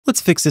let's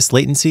fix this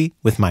latency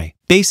with my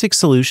basic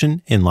solution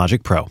in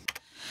Logic Pro.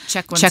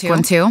 Check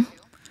 1 2.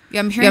 Yeah,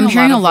 I'm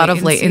hearing a lot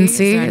of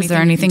latency. Is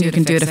there anything you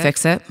can do to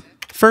fix it?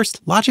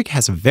 First, Logic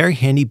has a very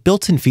handy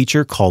built-in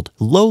feature called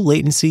Low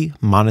Latency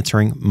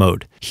Monitoring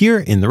Mode here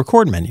in the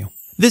Record menu.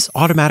 This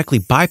automatically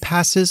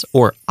bypasses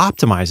or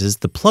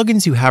optimizes the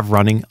plugins you have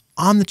running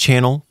on the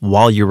channel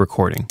while you're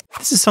recording.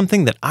 This is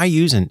something that I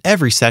use in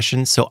every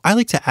session, so I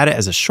like to add it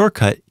as a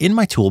shortcut in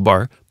my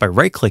toolbar by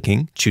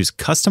right-clicking, choose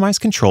Customize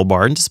Control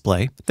Bar and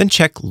Display, then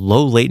check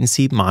Low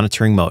Latency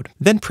Monitoring Mode.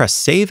 Then press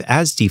Save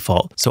as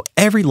Default, so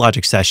every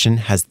Logic session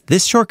has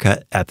this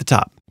shortcut at the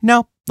top.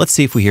 Now, let's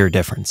see if we hear a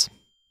difference.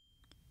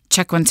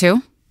 Check 1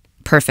 2.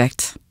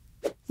 Perfect.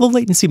 Low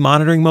latency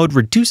monitoring mode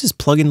reduces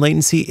plugin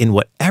latency in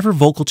whatever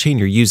vocal chain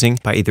you're using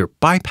by either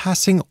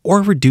bypassing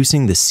or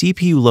reducing the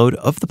CPU load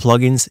of the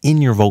plugins in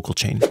your vocal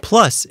chain.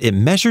 Plus, it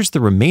measures the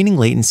remaining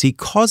latency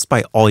caused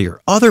by all your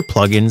other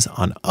plugins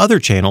on other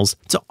channels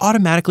to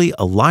automatically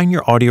align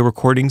your audio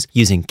recordings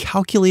using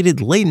calculated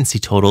latency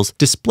totals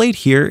displayed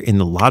here in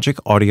the Logic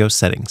audio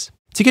settings.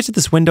 To get to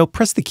this window,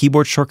 press the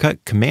keyboard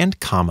shortcut Command,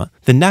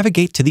 then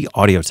navigate to the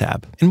Audio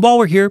tab. And while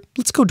we're here,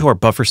 let's go to our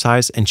buffer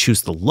size and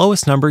choose the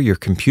lowest number your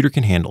computer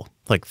can handle,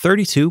 like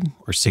 32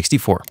 or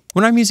 64.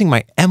 When I'm using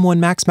my M1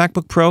 Max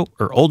MacBook Pro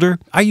or older,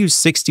 I use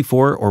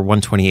 64 or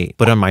 128.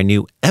 But on my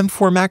new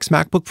M4 Max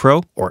MacBook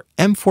Pro or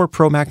M4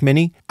 Pro Mac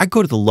Mini, I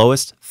go to the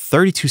lowest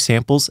 32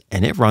 samples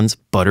and it runs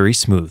buttery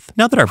smooth.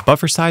 Now that our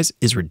buffer size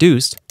is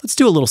reduced, let's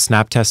do a little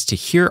snap test to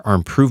hear our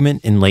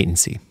improvement in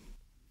latency.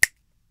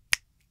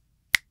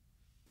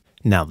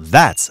 Now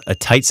that's a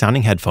tight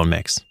sounding headphone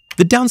mix.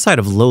 The downside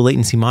of low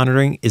latency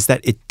monitoring is that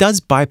it does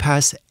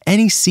bypass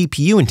any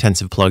CPU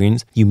intensive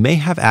plugins you may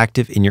have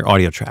active in your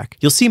audio track.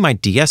 You'll see my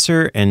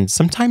de-esser and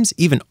sometimes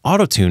even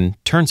auto-tune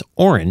turns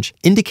orange,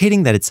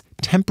 indicating that it's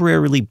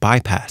temporarily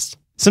bypassed.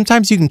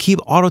 Sometimes you can keep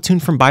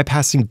auto-tune from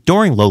bypassing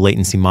during low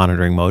latency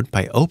monitoring mode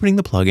by opening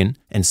the plugin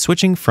and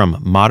switching from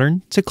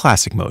modern to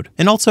classic mode,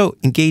 and also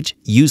engage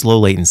use low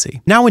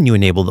latency. Now when you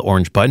enable the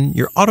orange button,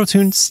 your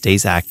auto-tune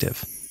stays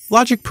active.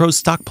 Logic Pro's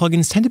stock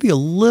plugins tend to be a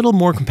little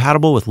more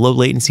compatible with low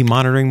latency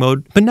monitoring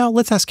mode, but now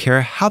let's ask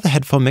Kara how the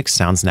headphone mix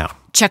sounds now.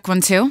 Check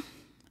 1 2.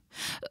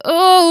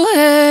 Oh,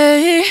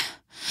 hey.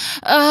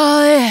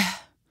 Oh, yeah.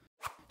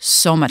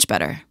 So much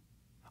better.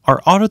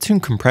 Our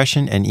auto-tune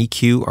compression and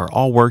EQ are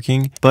all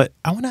working, but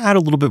I want to add a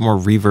little bit more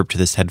reverb to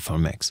this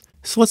headphone mix.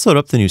 So let's load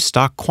up the new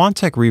stock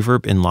Quantec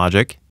reverb in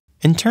Logic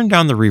and turn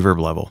down the reverb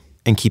level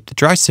and keep the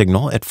dry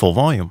signal at full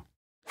volume.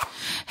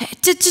 Hey,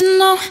 did you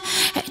know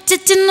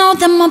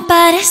that my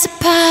body's a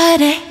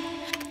party?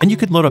 And you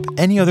could load up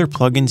any other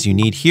plugins you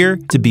need here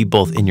to be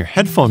both in your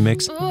headphone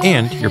mix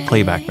and your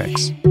playback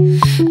mix.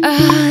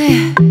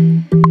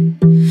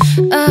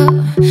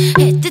 Oh,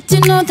 hey, did you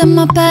know that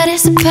my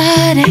body's a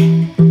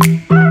party?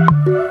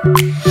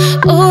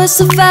 Oh, it's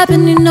a vibe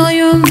and you know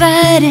you're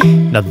invited.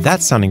 Now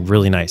that's sounding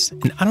really nice,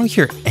 and I don't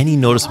hear any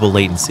noticeable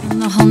latency.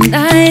 The whole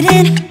night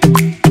in.